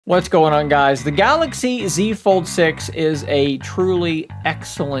What's going on, guys? The Galaxy Z Fold 6 is a truly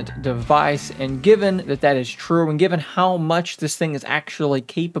excellent device, and given that that is true, and given how much this thing is actually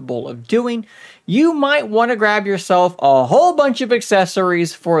capable of doing, you might want to grab yourself a whole bunch of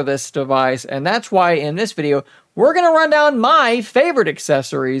accessories for this device, and that's why in this video, we're going to run down my favorite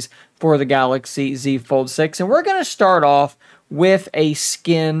accessories for the Galaxy Z Fold 6, and we're going to start off with a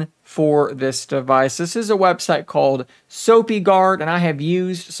skin for this device. This is a website called SopiGuard, and I have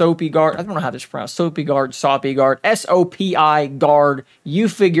used SopiGuard. I don't know how this is pronounced. SopiGuard, S-O-P-I Guard. You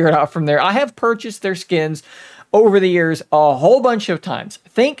figure it out from there. I have purchased their skins over the years a whole bunch of times.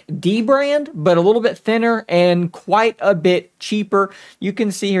 Think dbrand, but a little bit thinner and quite a bit cheaper. You can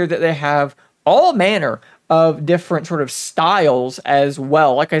see here that they have all manner of different sort of styles as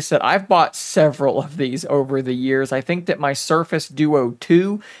well. Like I said, I've bought several of these over the years. I think that my Surface Duo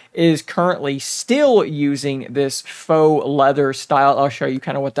 2 is currently still using this faux leather style. I'll show you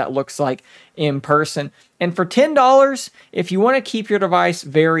kind of what that looks like in person. And for $10, if you want to keep your device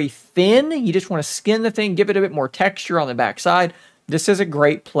very thin, you just want to skin the thing, give it a bit more texture on the backside, this is a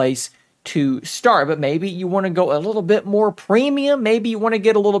great place to start. But maybe you want to go a little bit more premium, maybe you want to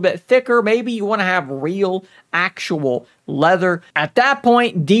get a little bit thicker, maybe you want to have real actual leather. At that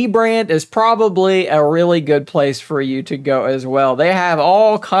point, dbrand is probably a really good place for you to go as well. They have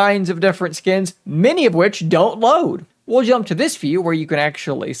all kinds of different skins, many of which don't load. We'll jump to this view where you can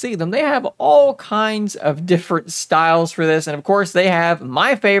actually see them. They have all kinds of different styles for this, and of course they have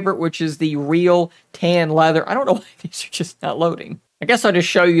my favorite, which is the real tan leather. I don't know why these are just not loading. I guess I'll just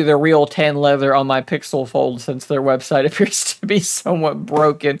show you the real tan leather on my Pixel Fold since their website appears to be somewhat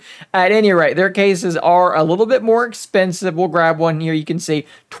broken. At any rate, their cases are a little bit more expensive. We'll grab one here. You can see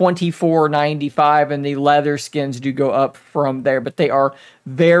 $24.95, and the leather skins do go up from there, but they are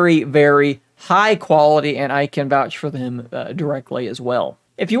very, very high quality, and I can vouch for them directly as well.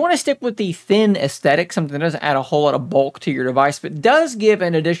 If you want to stick with the thin aesthetic, something that doesn't add a whole lot of bulk to your device, but does give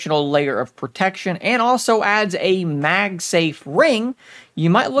an additional layer of protection and also adds a MagSafe ring,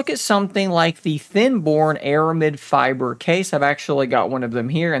 you might look at something like the Thinborn Aramid Fiber case. I've actually got one of them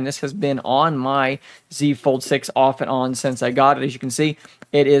here, and this has been on my Z Fold 6 off and on since I got it. As you can see,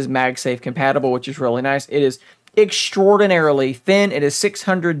 it is MagSafe compatible, which is really nice. It is extraordinarily thin. It is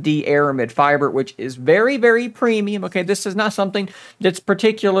 600D aramid fiber, which is very, very premium. Okay, this is not something that's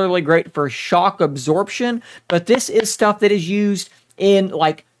particularly great for shock absorption, but this is stuff that is used in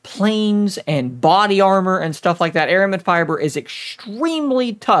like planes and body armor and stuff like that. Aramid fiber is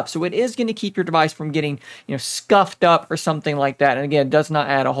extremely tough, so it is going to keep your device from getting, scuffed up or something like that. And again, does not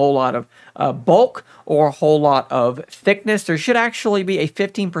add a whole lot of bulk or a whole lot of thickness. There should actually be a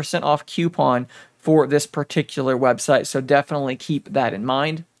 15% off coupon for this particular website, so definitely keep that in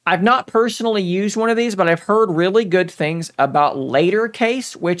mind. I've not personally used one of these, but I've heard really good things about Later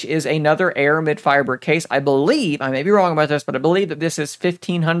Case, which is another aramid fiber case. I believe, I may be wrong about this, but I believe that this is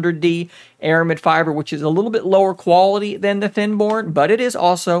 1500D aramid fiber, which is a little bit lower quality than the Thinborn, but it is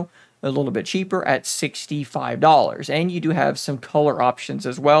also a little bit cheaper at $65. And you do have some color options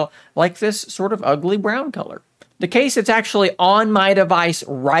as well, like this sort of ugly brown color. The case that's actually on my device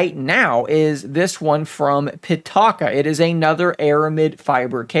right now is this one from Pitaka. It is another aramid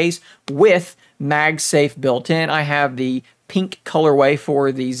fiber case with MagSafe built in. I have the pink colorway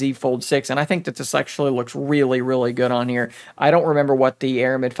for the Z Fold 6, and I think that this actually looks really, really good on here. I don't remember what the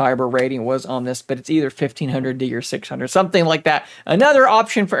aramid fiber rating was on this, but it's either 1500D or 600, something like that. Another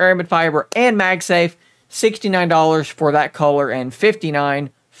option for aramid fiber and MagSafe, $69 for that color and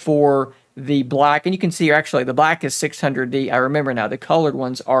 $59 for the black. And you can see here, actually, the black is 600D. I remember now, the colored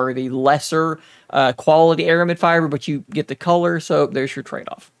ones are the lesser quality aramid fiber, but you get the color, so there's your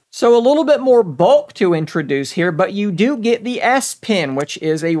trade-off. So a little bit more bulk to introduce here, but you do get the S Pen, which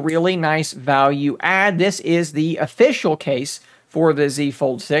is a really nice value add. This is the official case for the Z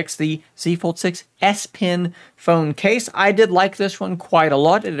Fold 6, the Z Fold 6 S Pen phone case. I did like this one quite a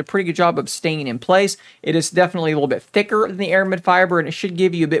lot. It did a pretty good job of staying in place. It is definitely a little bit thicker than the aramid fiber, and it should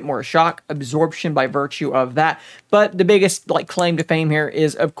give you a bit more shock absorption by virtue of that. But the biggest claim to fame here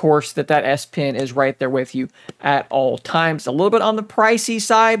is, of course, that S Pen is right there with you at all times. A little bit on the pricey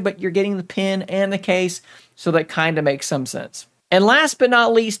side, but you're getting the pen and the case, so that kind of makes some sense. And last but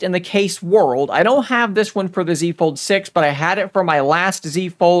not least in the case world, I don't have this one for the Z Fold 6, but I had it for my last Z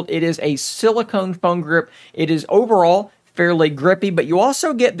Fold. It is a silicone phone grip. It is overall fairly grippy, but you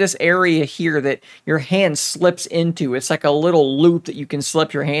also get this area here that your hand slips into. It's like a little loop that you can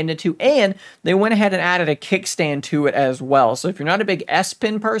slip your hand into, and they went ahead and added a kickstand to it as well. So if you're not a big S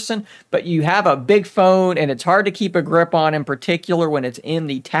Pen person, but you have a big phone and it's hard to keep a grip on, in particular when it's in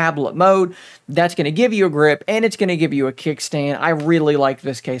the tablet mode, that's going to give you a grip and it's going to give you a kickstand. I really like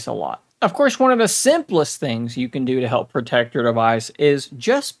this case a lot. Of course, one of the simplest things you can do to help protect your device is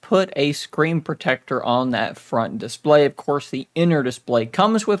just put a screen protector on that front display. Of course, the inner display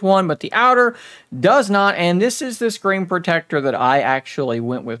comes with one, but the outer does not, and this is the screen protector that I actually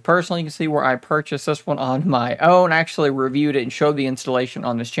went with personally. You can see where I purchased this one on my own. I actually reviewed it and showed the installation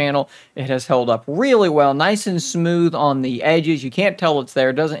on this channel. It has held up really well, nice and smooth on the edges. You can't tell it's there.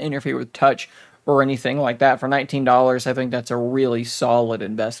 It doesn't interfere with touch or anything like that. For $19, I think that's a really solid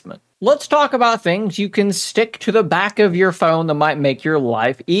investment. Let's talk about things you can stick to the back of your phone that might make your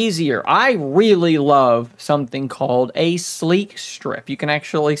life easier. I really love something called a sleek strip. You can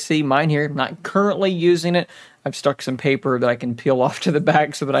actually see mine here. I'm not currently using it. I've stuck some paper that I can peel off to the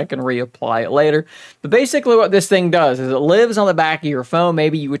back so that I can reapply it later. But basically what this thing does is it lives on the back of your phone.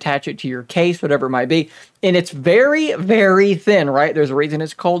 Maybe you attach it to your case, whatever it might be. And it's very, very thin, right? There's a reason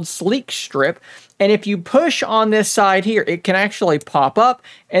it's called sleek strip. And if you push on this side here, it can actually pop up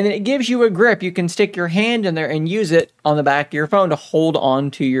and then it gives you a grip. You can stick your hand in there and use it on the back of your phone to hold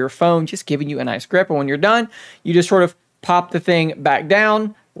on to your phone, just giving you a nice grip. And when you're done, you just sort of pop the thing back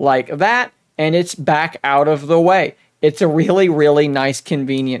down like that, and it's back out of the way. It's a really, really nice,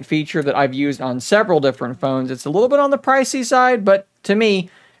 convenient feature that I've used on several different phones. It's a little bit on the pricey side, but to me,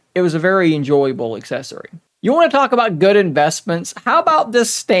 it was a very enjoyable accessory. You want to talk about good investments? How about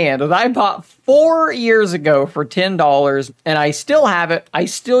this stand that I bought 4 years ago for $10, and I still have it. I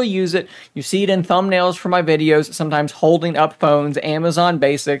still use it. You see it in thumbnails for my videos, sometimes holding up phones, Amazon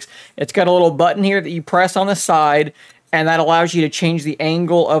Basics. It's got a little button here that you press on the side, and that allows you to change the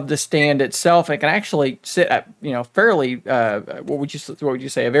angle of the stand itself. It can actually sit at, fairly, what would you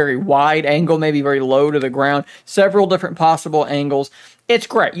say, a very wide angle, maybe very low to the ground, several different possible angles. It's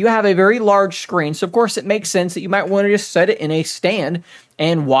great. You have a very large screen, so of course it makes sense that you might want to just set it in a stand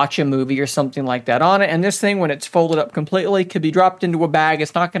and watch a movie or something like that on it. And this thing, when it's folded up completely, could be dropped into a bag.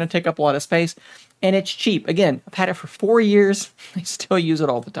 It's not going to take up a lot of space, and it's cheap. Again, I've had it for 4 years. I still use it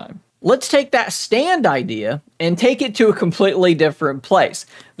all the time. Let's take that stand idea and take it to a completely different place.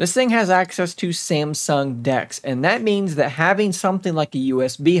 This thing has access to Samsung DeX, and that means that having something like a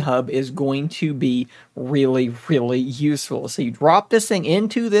USB hub is going to be really, really useful. So you drop this thing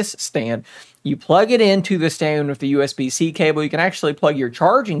into this stand, you plug it into the stand with the USB-C cable. You can actually plug your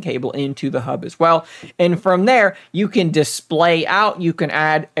charging cable into the hub as well. And from there, you can display out, you can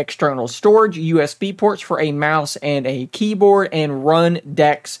add external storage, USB ports for a mouse and a keyboard, and run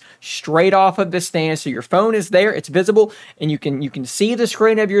DeX straight off of the stand. So your phone is there, it's visible, and you can see the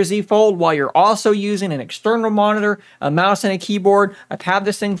screen of your Z Fold while you're also using an external monitor, a mouse, and a keyboard. I've had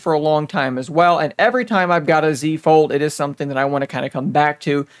this thing for a long time as well, and every time I've got a Z Fold, it is something that I want to kind of come back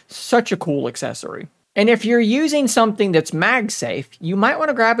to. Such a cool accessory. And if you're using something that's MagSafe, you might want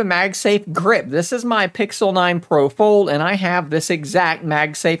to grab a MagSafe grip. This is my Pixel 9 Pro Fold, and I have this exact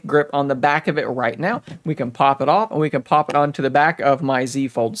MagSafe grip on the back of it right now. We can pop it off, and we can pop it onto the back of my Z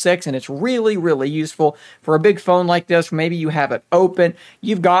Fold 6, and it's really, really useful for a big phone like this. Maybe you have it open.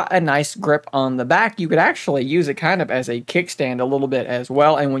 You've got a nice grip on the back. You could actually use it kind of as a kickstand a little bit as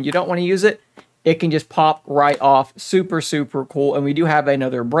well, and when you don't want to use it, it can just pop right off. Super, super cool. And we do have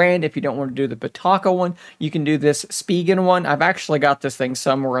another brand. If you don't want to do the Pitaka one, you can do this Spigen one. I've actually got this thing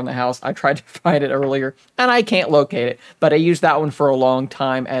somewhere in the house. I tried to find it earlier, and I can't locate it. But I used that one for a long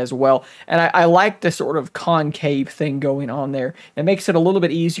time as well. And I like the sort of concave thing going on there. It makes it a little bit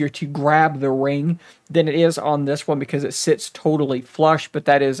easier to grab the ring than it is on this one because it sits totally flush. But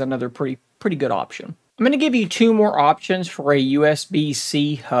that is another pretty good option. I'm going to give you 2 more options for a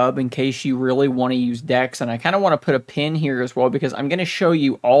USB-C hub in case you really want to use DeX, and I kind of want to put a pin here as well because I'm going to show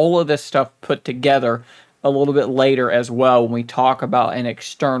you all of this stuff put together a little bit later as well when we talk about an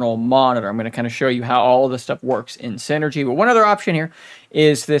external monitor. I'm going to kind of show you how all of this stuff works in Synergy. But one other option here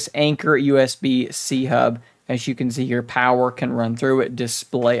is this Anker USB-C hub. As you can see here, power can run through it,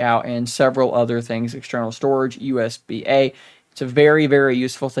 display out, and several other things, external storage, USB-A. It's a very, very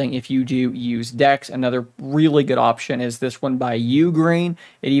useful thing if you do use DeX. Another really good option is this one by Ugreen.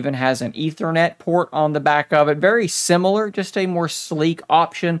 It even has an Ethernet port on the back of it. Very similar, just a more sleek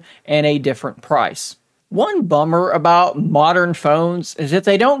option and a different price. One bummer about modern phones is that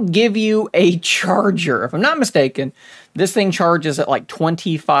they don't give you a charger. If I'm not mistaken, this thing charges at like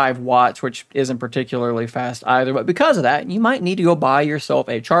 25 watts, which isn't particularly fast either. But because of that, you might need to go buy yourself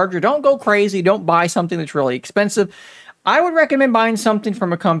a charger. Don't go crazy. Don't buy something that's really expensive. I would recommend buying something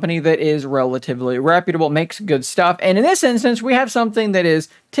from a company that is relatively reputable, makes good stuff. And in this instance, we have something that is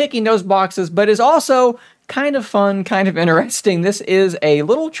ticking those boxes, but is also kind of fun, kind of interesting. This is a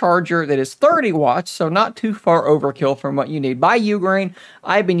little charger that is 30 watts, so not too far overkill from what you need. By Ugreen,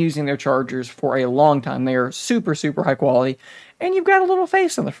 I've been using their chargers for a long time. They are super, super high quality. And you've got a little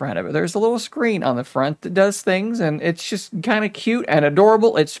face on the front of it. There's a little screen on the front that does things, and it's just kind of cute and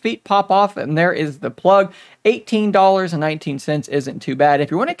adorable. Its feet pop off, and there is the plug. $18.19 isn't too bad. If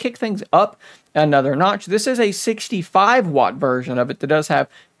you want to kick things up another notch, this is a 65-watt version of it that does have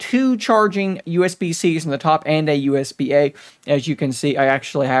 2 charging USB-Cs in the top and a USB-A. As you can see, I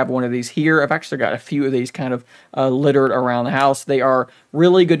actually have one of these here. I've actually got a few of these kind of littered around the house. They are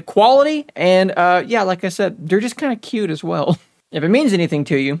really good quality, and yeah, like I said, they're just kind of cute as well. If it means anything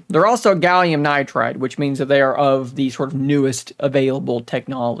to you, they're also gallium nitride, which means that they are of the sort of newest available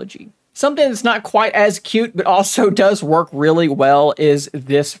technology. Something that's not quite as cute, but also does work really well is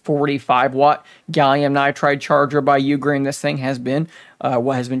this 45-watt gallium nitride charger by Ugreen. This thing has been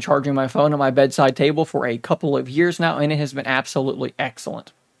what has been charging my phone on my bedside table for a couple of years now, and it has been absolutely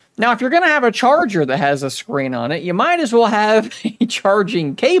excellent. Now, if you're going to have a charger that has a screen on it, you might as well have a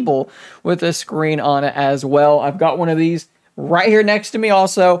charging cable with a screen on it as well. I've got one of these right here next to me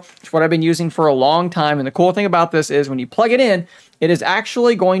also. It's what I've been using for a long time, and the cool thing about this is when you plug it in, it is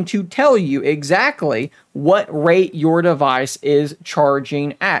actually going to tell you exactly what rate your device is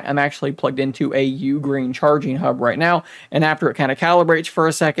charging at. I'm actually plugged into a Ugreen charging hub right now, and after it kind of calibrates for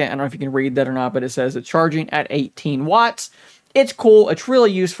a second, I don't know if you can read that or not, but it says it's charging at 18 watts. It's cool. It's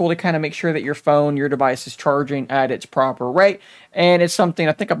really useful to kind of make sure that your phone, your device is charging at its proper rate, and it's something,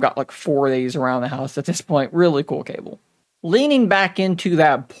 I think I've got like 4 of these around the house at this point. Really cool cable. Leaning back into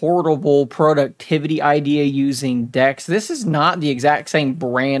that portable productivity idea using DeX, this is not the exact same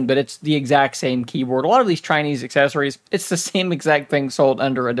brand, but it's the exact same keyboard. A lot of these Chinese accessories, it's the same exact thing sold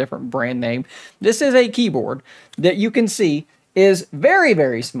under a different brand name. This is a keyboard that you can see is very,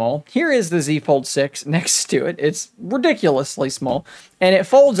 very small. Here is the Z Fold 6 next to it. It's ridiculously small, and it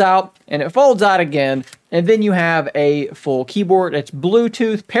folds out, and it folds out again, and then you have a full keyboard. It's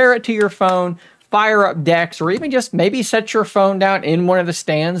Bluetooth, pair it to your phone, fire up DeX, or even just maybe set your phone down in one of the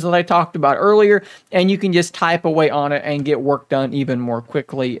stands that I talked about earlier, and you can just type away on it and get work done even more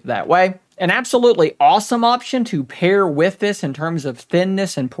quickly that way. An absolutely awesome option to pair with this in terms of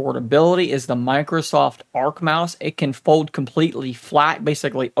thinness and portability is the Microsoft Arc Mouse. It can fold completely flat,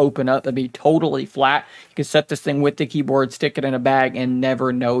 basically open up and be totally flat. You can set this thing with the keyboard, stick it in a bag, and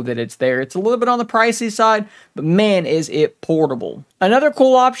never know that it's there. It's a little bit on the pricey side, but man, is it portable. Another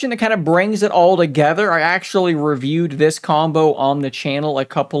cool option that kind of brings it all together, I actually reviewed this combo on the channel a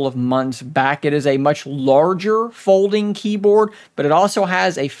couple of months back. It is a much larger folding keyboard, but it also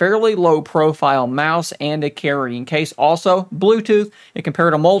has a fairly low profile mouse and a carrying case. Also, Bluetooth. It can pair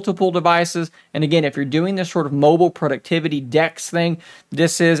to multiple devices. And again, if you're doing this sort of mobile productivity DeX thing,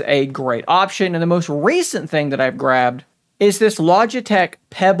 this is a great option. And the most recent thing that I've grabbed is this Logitech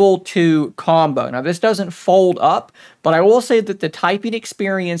Pebble 2 combo. Now, this doesn't fold up, but I will say that the typing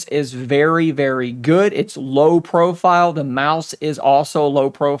experience is very, very good. It's low profile. The mouse is also low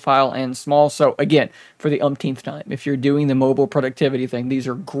profile and small. So again, for the umpteenth time, if you're doing the mobile productivity thing, these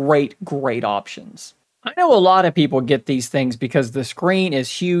are great, great options. I know a lot of people get these things because the screen is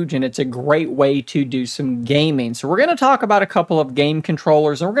huge and it's a great way to do some gaming. So we're going to talk about a couple of game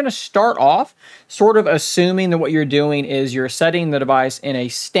controllers, and we're going to start off sort of assuming that what you're doing is you're setting the device in a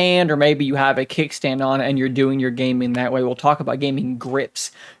stand, or maybe you have a kickstand on it and you're doing your gaming that way. We'll talk about gaming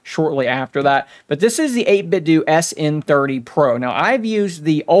grips shortly after that. But this is the 8BitDo SN30 Pro. Now, I've used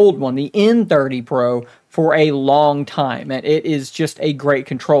the old one, the N30 Pro, for a long time, and it is just a great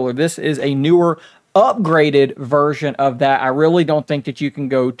controller. This is a newer, upgraded version of that. I really don't think that you can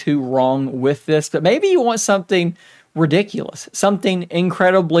go too wrong with this, but maybe you want something ridiculous, something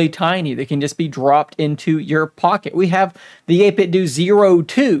incredibly tiny that can just be dropped into your pocket. We have the 8BitDo Zero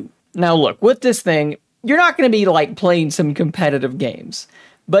 2. Now look, with this thing, you're not going to be like playing some competitive games.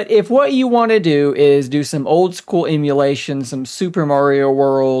 But if what you want to do is do some old school emulation, some Super Mario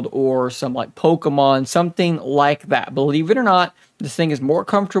World, or some like Pokemon, something like that, believe it or not, this thing is more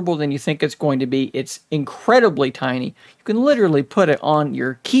comfortable than you think it's going to be. It's incredibly tiny. You can literally put it on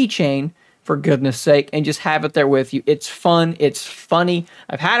your keychain, for goodness sake, and just have it there with you. It's fun. It's funny.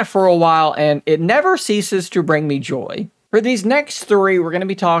 I've had it for a while, and it never ceases to bring me joy. For these next 3, we're going to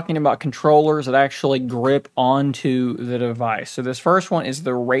be talking about controllers that actually grip onto the device. So this first one is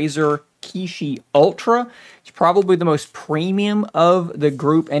the Razer Kishi Ultra. It's probably the most premium of the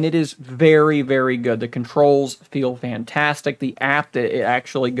group, and it is very, very good. The controls feel fantastic. The app that it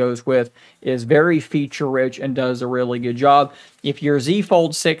actually goes with is very feature rich and does a really good job. If your Z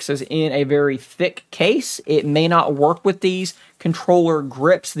Fold 6 is in a very thick case, it may not work with these controller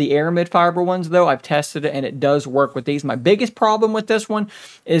grips, the aramid fiber ones though. I've tested it and it does work with these. My biggest problem with this one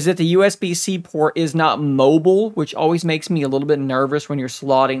is that the USB-C port is not mobile, which always makes me a little bit nervous when you're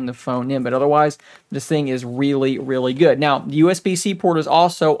slotting the phone in, but otherwise this thing is really, really good. Now, the USB-C port is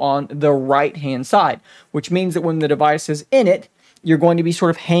also on the right-hand side, which means that when the device is in it, you're going to be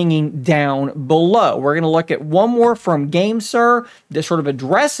sort of hanging down below. We're going to look at one more from GameSir that sort of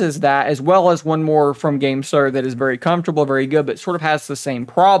addresses that, as well as one more from GameSir that is very comfortable, very good, but sort of has the same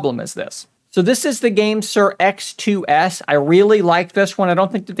problem as this. So this is the GameSir X2S. I really like this one. I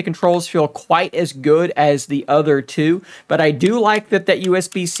don't think that the controls feel quite as good as the other two, but I do like that that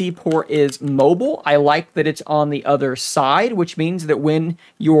USB-C port is mobile. I like that it's on the other side, which means that when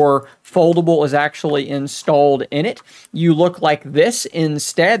your foldable is actually installed in it, you look like this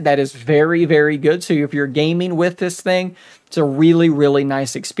instead. That is very, very good. So if you're gaming with this thing, it's a really, really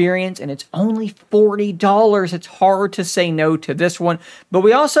nice experience, and it's only $40. It's hard to say no to this one. But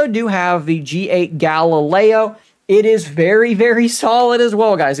we also do have the G8 Galileo. It is very, very solid as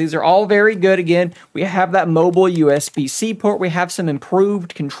well, guys. These are all very good. Again, we have that mobile USB-C port. We have some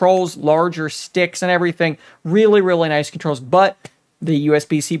improved controls, larger sticks and everything. Really, really nice controls, but the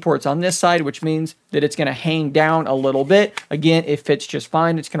USB-C port's on this side, which means that it's going to hang down a little bit. Again, it fits just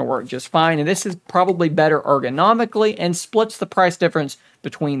fine. It's going to work just fine. And this is probably better ergonomically and splits the price difference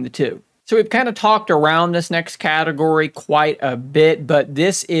between the two. So we've kind of talked around this next category quite a bit, but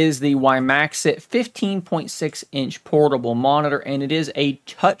this is the WiMAXit 15.6-inch portable monitor, and it is a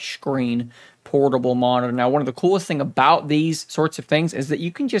touchscreen portable monitor. Now, one of the coolest thing about these sorts of things is that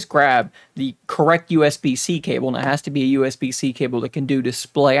you can just grab the correct USB-C cable, and it has to be a USB-C cable that can do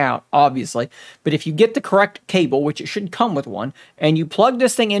display out, obviously. But if you get the correct cable, which it should come with one, and you plug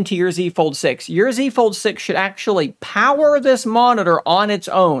this thing into your Z Fold 6, your Z Fold 6 should actually power this monitor on its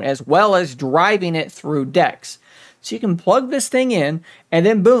own, as well as driving it through DeX. So you can plug this thing in, and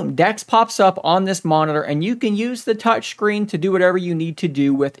then boom, DeX pops up on this monitor, and you can use the touchscreen to do whatever you need to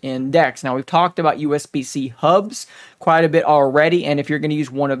do within DeX. Now, we've talked about USB-C hubs quite a bit already, and if you're going to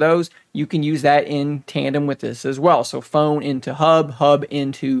use one of those, you can use that in tandem with this as well. So phone into hub, hub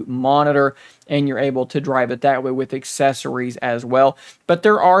into monitor, and you're able to drive it that way with accessories as well. But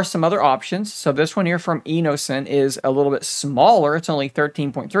there are some other options. So this one here from Enosen is a little bit smaller. It's only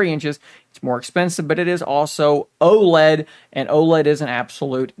 13.3 inches. It's more expensive, but it is also OLED, and OLED is an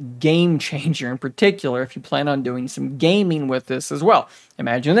absolute game changer, in particular if you plan on doing some gaming with this as well.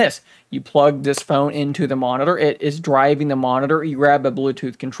 Imagine this. You plug this phone into the monitor. It is driving the monitor. You grab a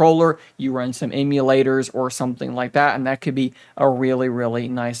Bluetooth controller, you run some emulators or something like that, and that could be a really, really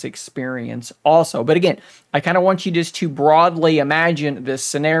nice experience also. But again, I kind of want you just to broadly imagine this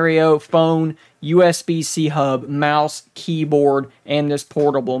scenario: phone, USB-C hub, mouse, keyboard, and this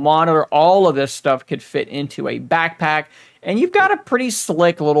portable monitor. All of this stuff could fit into a backpack, and you've got a pretty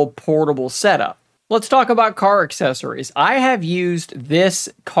slick little portable setup. Let's talk about car accessories. I have used this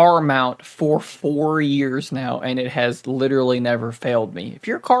car mount for 4 years now, and it has literally never failed me. If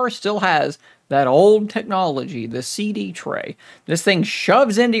your car still has that old technology, the CD tray, this thing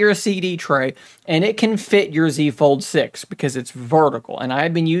shoves into your CD tray, and it can fit your Z Fold 6 because it's vertical. And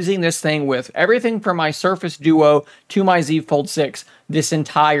I've been using this thing with everything from my Surface Duo to my Z Fold 6 this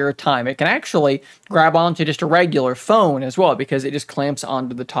entire time. It can actually grab onto just a regular phone as well because it just clamps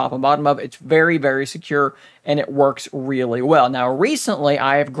onto the top and bottom of it. It's very, very secure, and it works really well. Now, recently,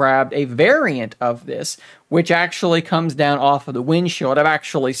 I have grabbed a variant of this, which actually comes down off of the windshield. I've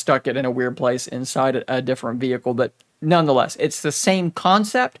actually stuck it in a weird place inside a different vehicle, but nonetheless, it's the same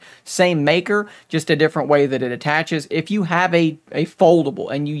concept, same maker, just a different way that it attaches. If you have a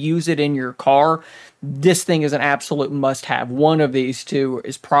foldable and you use it in your car, this thing is an absolute must-have. One of these two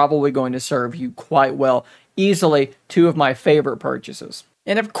is probably going to serve you quite well. Easily two of my favorite purchases.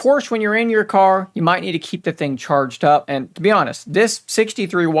 And of course, when you're in your car, you might need to keep the thing charged up. And to be honest, this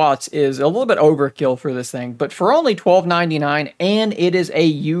 63 watts is a little bit overkill for this thing. But for only $12.99, and it is a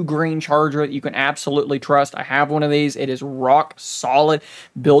U-Green charger that you can absolutely trust. I have one of these. It is rock solid.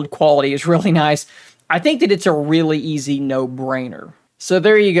 Build quality is really nice. I think that it's a really easy no-brainer. So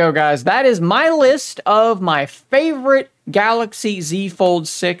there you go, guys. That is my list of my favorite Galaxy Z Fold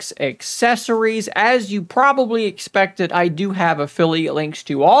 6 accessories. As you probably expected, I do have affiliate links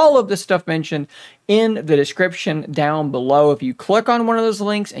to all of the stuff mentioned in the description down below. If you click on one of those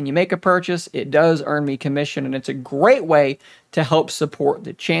links and you make a purchase, it does earn me commission, and it's a great way to help support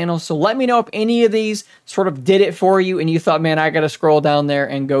the channel. So let me know if any of these sort of did it for you and you thought, man, I got to scroll down there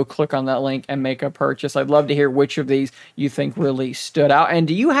and go click on that link and make a purchase. I'd love to hear which of these you think really stood out. And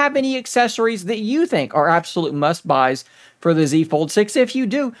do you have any accessories that you think are absolute must-buys for the Z Fold 6? If you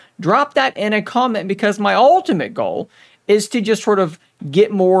do, drop that in a comment, because my ultimate goal is to just sort of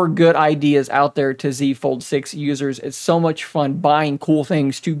get more good ideas out there to Z Fold 6 users. It's so much fun buying cool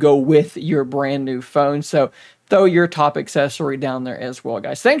things to go with your brand new phone. So throw your top accessory down there as well,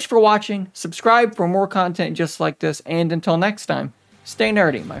 guys. Thanks for watching. Subscribe for more content just like this. And until next time, stay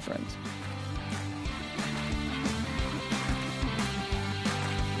nerdy, my friends.